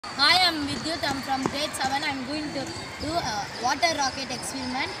Hi, I'm Vidyut. I'm from grade 7. I'm going to do a water rocket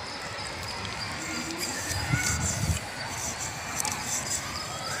experiment.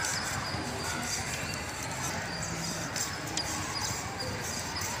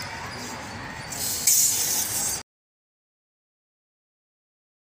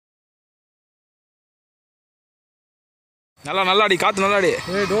 நல்லா அடி காத்து நல்லா அடி.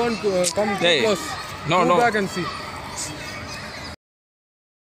 Hey, don't come too close. No. Back and see.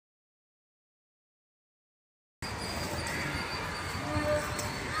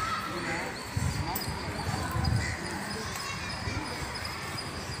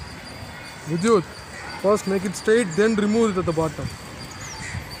 Vidyut, first make it straight, then remove it at the bottom.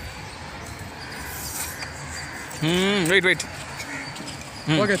 Wait.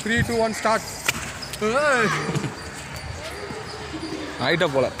 Okay, 3, 2, 1, start. ரைட்டா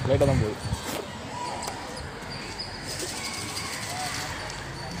போல ரைட்டா தான் போகுது.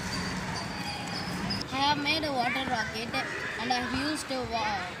 I have made a water rocket and I have used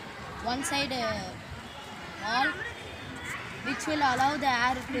one side wall which will allow the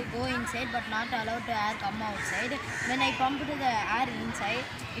air to go inside but not allow the air come outside. When I pumped the air inside,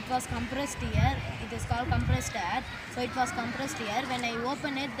 it was compressed here. It is called compressed air. So it was compressed here. When I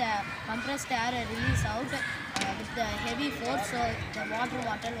open it, the compressed air release out with the heavy force. So the water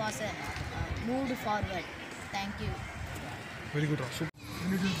bottle was moved forward. Thank you. Very good, Rashid.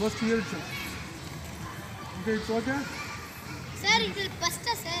 And it will burst here itself. Okay, it's okay? Sir, it will burst,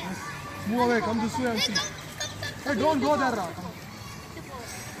 sir. Move away, come this way and see. Hey, don't go there, Ra.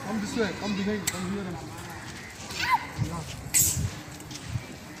 Come this way, come behind, come here and see. Yeah.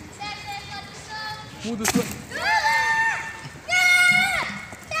 Move this way.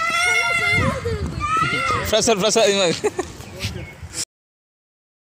 Pressure